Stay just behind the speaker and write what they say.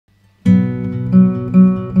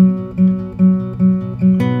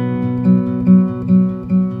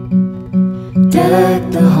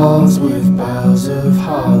halls with boughs of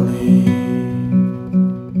holly.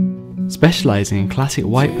 Specialising in classic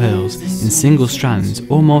white pearls in single strands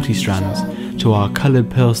or multi-strands to our coloured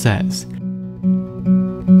pearl sets.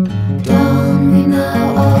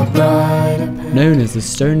 Known as the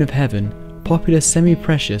Stone of Heaven, popular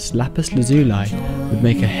semi-precious lapis lazuli would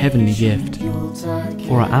make a heavenly gift.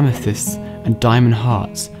 Or our amethysts and diamond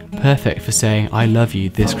hearts, perfect for saying I love you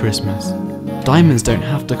this Christmas. Diamonds don't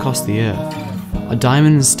have to cost the earth. A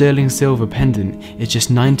diamond and sterling silver pendant is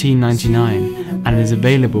just $19.99 and is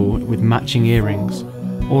available with matching earrings.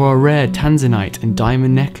 Or our rare tanzanite and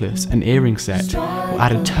diamond necklace and earring set will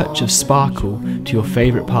add a touch of sparkle to your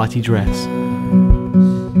favourite party dress.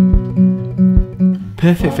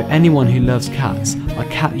 Perfect for anyone who loves cats, our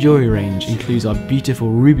cat jewellery range includes our beautiful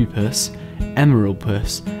ruby purse, emerald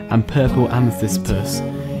purse and purple amethyst purse,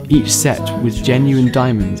 each set with genuine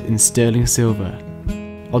diamonds in sterling silver.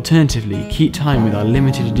 Alternatively, keep time with our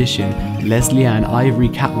limited edition Leslie Ann ivory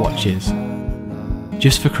cat watches.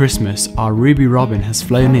 Just for Christmas, our Ruby Robin has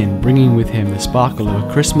flown in, bringing with him the sparkle of a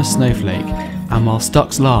Christmas snowflake, and while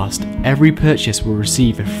stocks last, every purchase will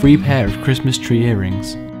receive a free pair of Christmas tree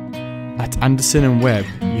earrings. At Anderson & Webb,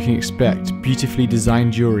 you can expect beautifully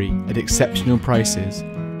designed jewellery at exceptional prices,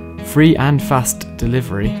 free and fast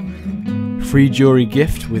delivery, free jewellery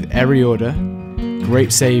gift with every order,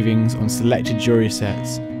 great savings on selected jewellery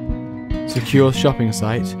sets, secure shopping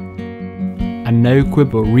site, and no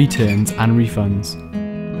quibble returns and refunds.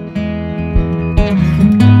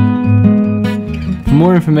 For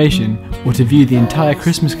more information or to view the entire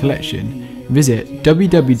Christmas collection, visit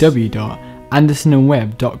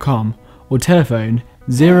www.andersonandwebb.com or telephone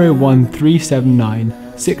 01379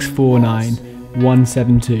 649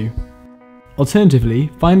 172. Alternatively,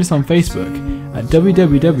 find us on Facebook at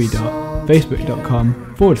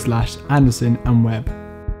www.facebook.com/AndersonandWebb.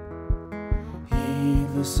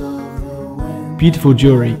 Beautiful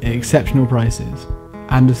jewellery at exceptional prices.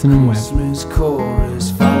 Anderson & Webb.